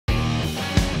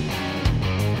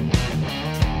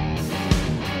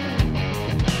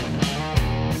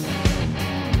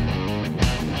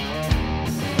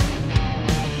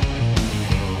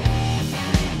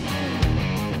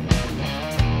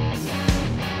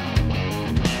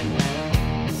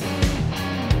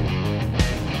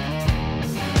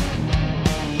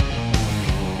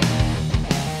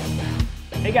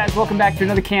Hey guys, welcome back to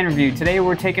another can review. Today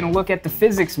we're taking a look at the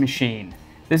Fizzics machine.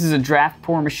 This is a draft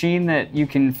pour machine that you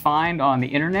can find on the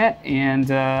internet, and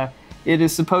it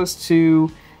is supposed to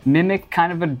mimic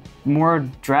kind of a more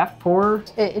draft pour.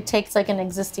 It takes like an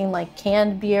existing like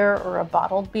canned beer or a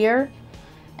bottled beer,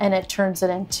 and it turns it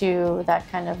into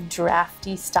that kind of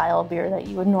drafty style beer that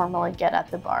you would normally get at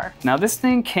the bar. Now this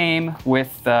thing came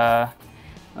with a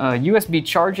USB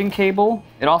charging cable.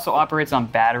 It also operates on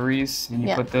batteries, and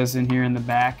you put those in here in the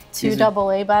back. Two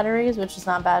AA batteries, which is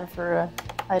not bad for an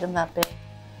item that big.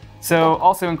 So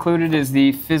also included is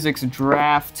the Fizzics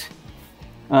Draft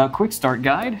quick start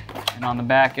guide, and on the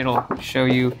back it'll show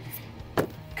you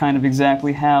kind of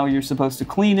exactly how you're supposed to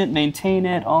clean it, maintain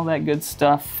it, all that good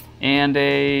stuff, and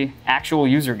a actual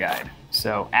user guide,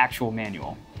 so actual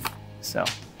manual. So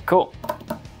cool.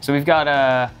 So we've got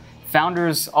a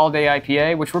Founders All Day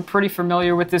IPA, which we're pretty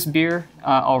familiar with this beer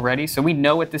already, so we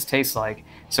know what this tastes like.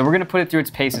 So we're gonna put it through its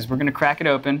paces. We're gonna crack it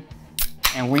open,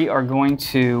 and we are going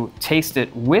to taste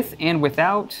it with and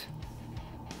without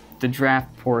the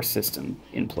draft pour system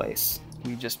in place.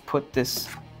 We just put this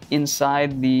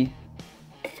inside the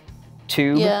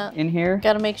tube in here.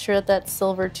 Got to make sure that that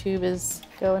silver tube is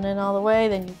going in all the way,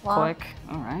 then you lock. Click.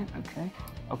 All right,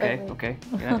 okay.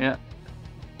 Yeah.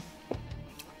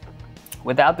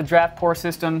 Without the draft pour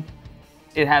system,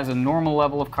 it has a normal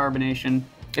level of carbonation.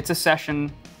 It's a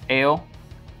session ale.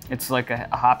 It's like a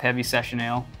hop-heavy session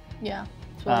ale. Yeah,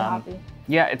 it's really hoppy.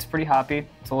 Yeah, it's pretty hoppy.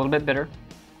 It's a little bit bitter.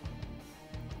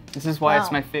 This is why it's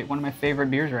one of my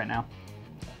favorite beers right now.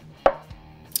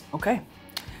 Okay,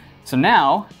 so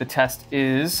now the test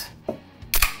is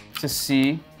to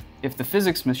see if the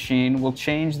Fizzics machine will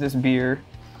change this beer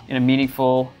in a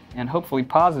meaningful and hopefully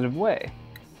positive way.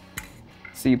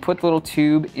 So you put the little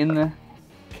tube in the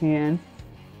can.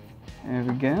 There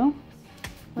we go.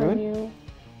 When you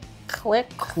click.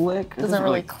 Click. Doesn't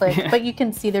really click, but you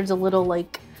can see there's a little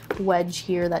like wedge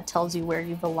here that tells you where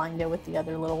you've aligned it with the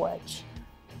other little wedge.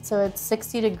 So it's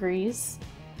 60 degrees.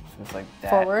 So it's like that.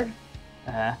 Forward.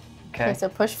 Okay, so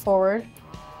push forward.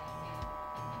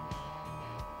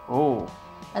 Oh.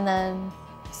 And then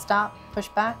stop, push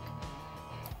back.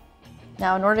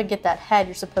 Now in order to get that head,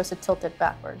 you're supposed to tilt it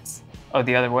backwards. Oh,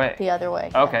 the other way? The other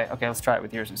way. Okay, okay, let's try it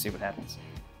with yours and see what happens.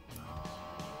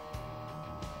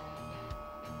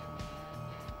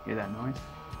 Hear that noise?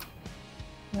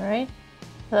 All right,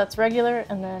 so that's regular,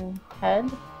 and then head.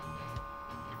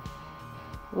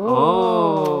 Ooh.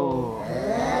 Oh.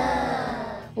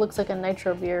 Looks like a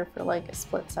nitro beer for like a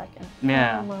split second.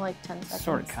 Yeah. More like 10 seconds.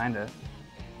 Sort of, kind of.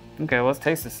 Okay, well, let's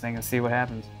taste this thing and see what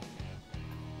happens.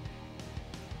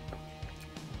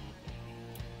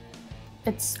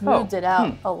 It smoothed it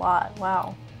out a lot.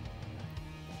 Wow.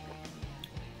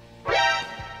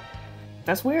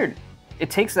 That's weird.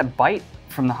 It takes that bite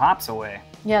from the hops away.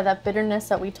 Yeah, that bitterness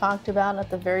that we talked about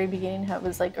at the very beginning, how it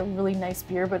was like a really nice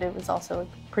beer, but it was also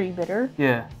pretty bitter.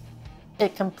 Yeah.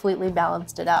 It completely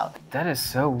balanced it out. That is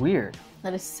so weird.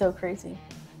 That is so crazy.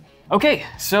 Okay,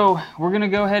 so we're gonna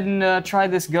go ahead and try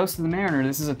this Ghost of the Mariner.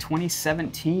 This is a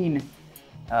 2017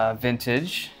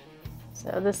 vintage.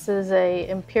 So this is a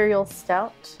Imperial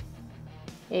Stout,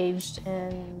 aged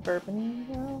in bourbon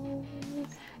barrels.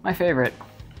 My favorite.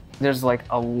 There's like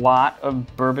a lot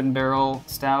of bourbon barrel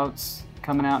stouts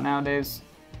coming out nowadays,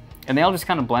 and they all just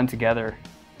kind of blend together.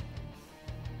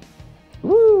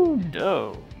 Woo,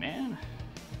 dough, man.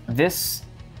 This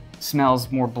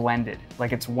smells more blended,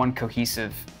 like it's one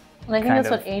cohesive. And I think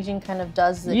that's what aging kind of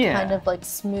does, is it kind of like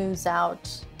smooths out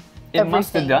It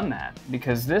must have done that,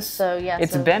 because this,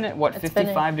 it's been at what,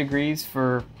 55 degrees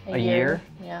for a year?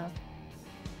 Yeah.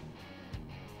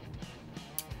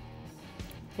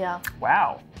 Yeah.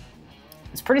 Wow.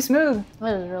 It's pretty smooth. It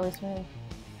is really smooth.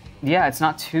 Yeah, it's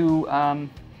not too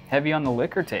heavy on the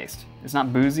liquor taste. It's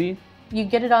not boozy. You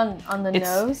get it on the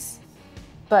nose,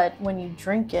 but when you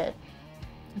drink it,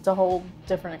 it's a whole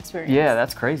different experience. Yeah,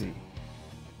 that's crazy.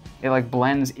 It like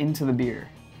blends into the beer.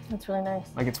 That's really nice.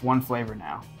 Like it's one flavor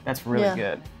now. That's really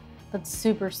good. That's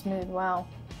super smooth, wow.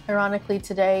 Ironically,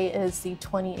 today is the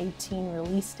 2018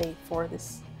 release date for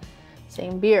this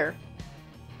same beer.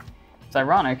 It's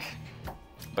ironic,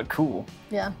 but cool.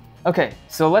 Yeah. Okay,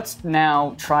 so let's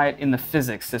now try it in the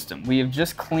Fizzics system. We have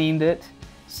just cleaned it,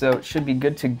 so it should be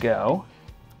good to go.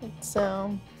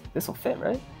 So this will fit,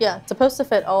 right? Yeah, it's supposed to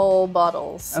fit all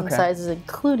bottles and sizes,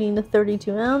 including the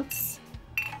 32 ounce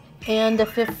and a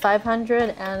 500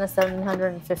 and a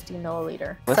 750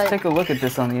 milliliter. Let's take a look at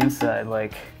this on the inside.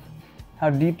 Like, how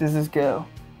deep does this go?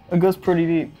 It goes pretty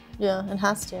deep. Yeah, it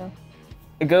has to.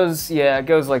 It goes, yeah, it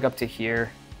goes like up to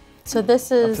here. So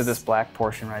this is... Up to this black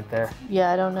portion right there.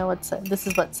 Yeah, I don't know what's... This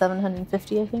is what,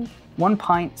 750, I think? 1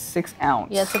 pint, 6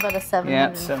 ounce. Yeah, it's about a 750.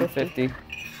 Yeah, 750.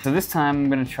 So this time I'm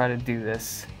gonna try to do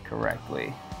this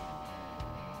correctly.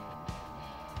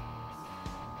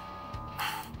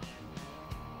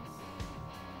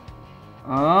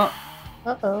 Oh.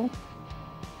 Uh-oh.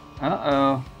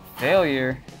 Uh-oh.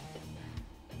 Failure.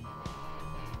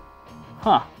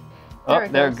 Huh. There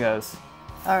There it goes.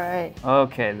 All right.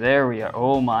 Okay, there we are.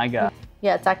 Oh my god.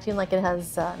 Yeah, it's acting like it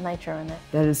has nitro in it.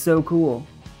 That is so cool.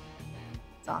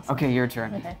 It's awesome. Okay, your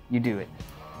turn. Okay. You do it.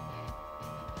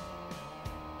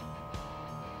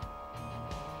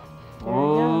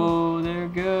 There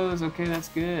it goes. Okay, that's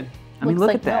good. I mean, Looks look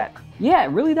like at that. milk. Yeah, it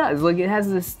really does. Like, it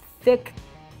has this thick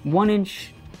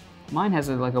 1-inch, mine has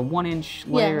like a 1-inch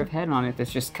layer of head on it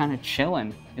that's just kind of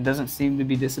chilling. It doesn't seem to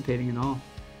be dissipating at all.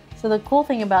 So the cool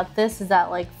thing about this is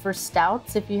that, like, for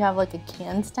stouts, if you have like a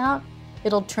canned stout,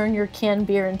 it'll turn your canned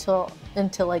beer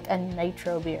into like a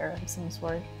nitro beer of some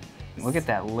sort. Look at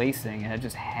that lacing, and it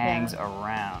just hangs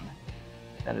around.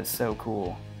 That is so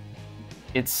cool.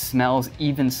 It smells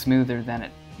even smoother than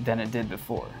it did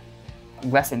before.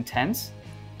 Less intense.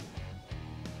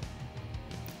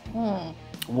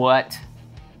 What?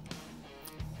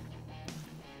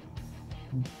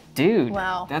 Dude,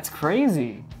 wow. That's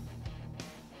crazy.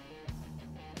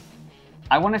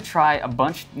 I want to try a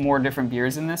bunch more different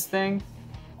beers in this thing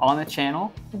on the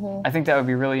channel. I think that would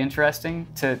be really interesting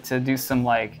to do some,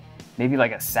 like, maybe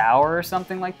like a sour or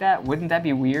something like that. Wouldn't that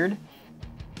be weird?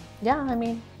 Yeah, I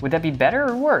mean... Would that be better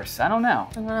or worse? I don't know.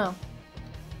 I don't know.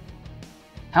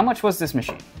 How much was this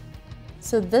machine?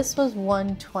 So this was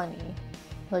 $120,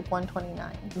 like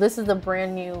 $129. This is the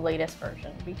brand new latest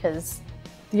version because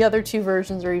the other two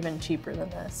versions are even cheaper than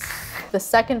this. The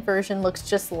second version looks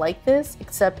just like this,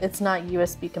 except it's not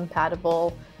USB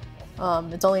compatible.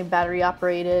 It's only battery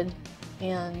operated,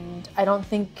 and I don't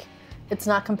think it's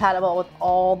not compatible with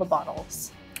all the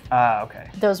bottles. Okay.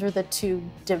 Those were the two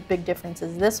big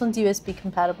differences. This one's USB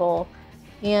compatible,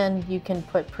 and you can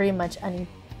put pretty much any,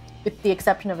 with the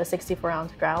exception of a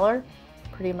 64-ounce growler,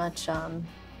 pretty much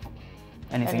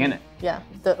anything in it. Yeah,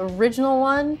 the original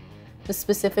one was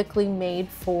specifically made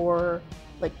for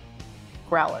like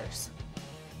growlers.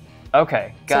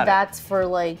 Okay, got it. So that's for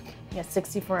like a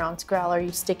 64-ounce growler.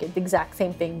 You stick it the exact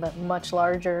same thing, but much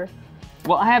larger.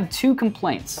 Well, I have 2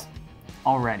 complaints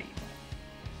already.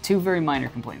 2 very minor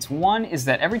complaints. One is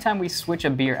that every time we switch a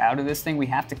beer out of this thing, we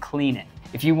have to clean it.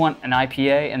 If you want an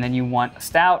IPA and then you want a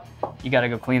stout, you gotta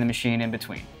go clean the machine in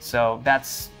between. So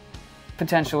that's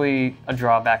potentially a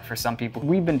drawback for some people.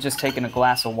 We've been just taking a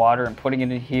glass of water and putting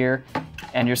it in here,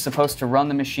 and you're supposed to run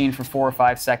the machine for 4 or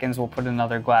 5 seconds. We'll put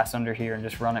another glass under here and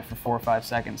just run it for 4 or 5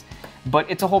 seconds. But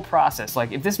it's a whole process.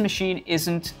 Like, if this machine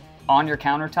isn't on your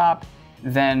countertop,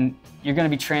 then you're gonna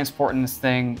be transporting this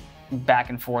thing back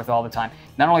and forth all the time.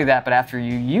 Not only that, but after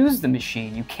you use the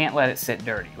machine, you can't let it sit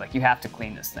dirty. Like, you have to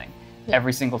clean this thing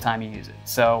every single time you use it.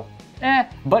 So,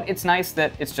 but it's nice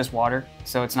that it's just water,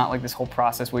 so it's not like this whole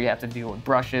process where you have to deal with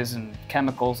brushes and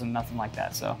chemicals and nothing like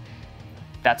that. So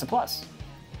that's a plus.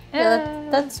 Yeah,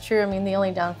 that's true. I mean, the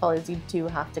only downfall is you do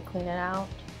have to clean it out,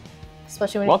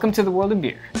 especially when Welcome to the world of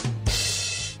beer.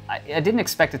 I didn't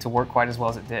expect it to work quite as well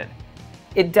as it did.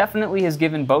 It definitely has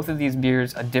given both of these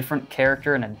beers a different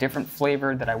character and a different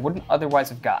flavor that I wouldn't otherwise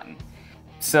have gotten.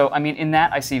 So, I mean, in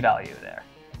that, I see value there.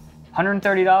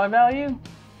 $130 value?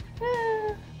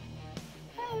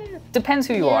 Depends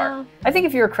who you are. I think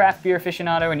if you're a craft beer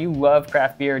aficionado and you love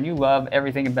craft beer and you love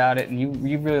everything about it and you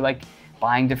really like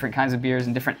buying different kinds of beers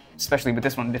and different, especially with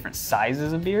this one, different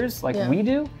sizes of beers like we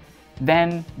do,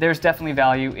 then there's definitely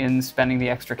value in spending the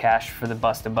extra cash for the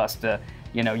Busta,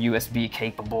 you know, USB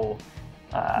capable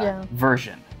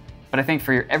version. But I think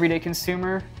for your everyday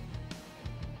consumer,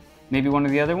 maybe one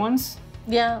of the other ones.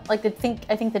 Yeah, like I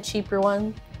think the cheaper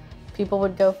one people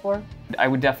would go for. I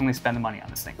would definitely spend the money on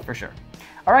this thing for sure.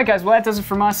 All right, guys, well, that does it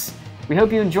from us. We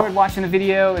hope you enjoyed watching the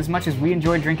video as much as we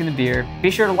enjoyed drinking the beer. Be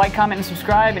sure to like, comment, and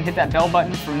subscribe, and hit that bell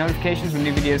button for notifications when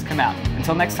new videos come out.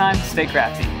 Until next time, stay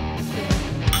crafty.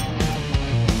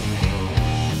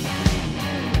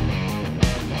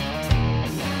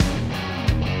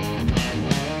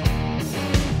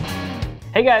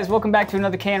 Hey guys, welcome back to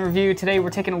another can review. Today we're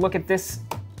taking a look at this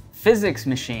Fizzics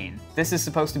machine. This is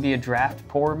supposed to be a draft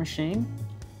pour machine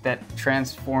that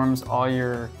transforms all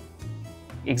your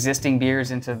existing beers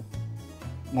into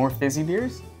more fizzy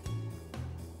beers.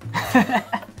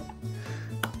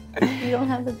 You don't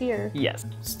have the beer. Yes,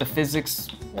 it's the Fizzics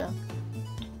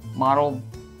model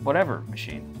whatever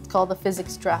machine. It's called the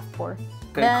Fizzics Draft Pour.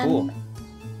 Okay, then cool.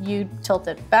 You tilt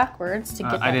it backwards to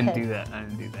get that I didn't head. do that. I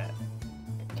didn't do that.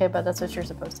 Okay, but that's what you're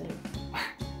supposed to do.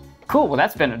 Cool, well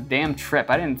that's been a damn trip.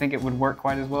 I didn't think it would work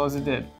quite as well as it did.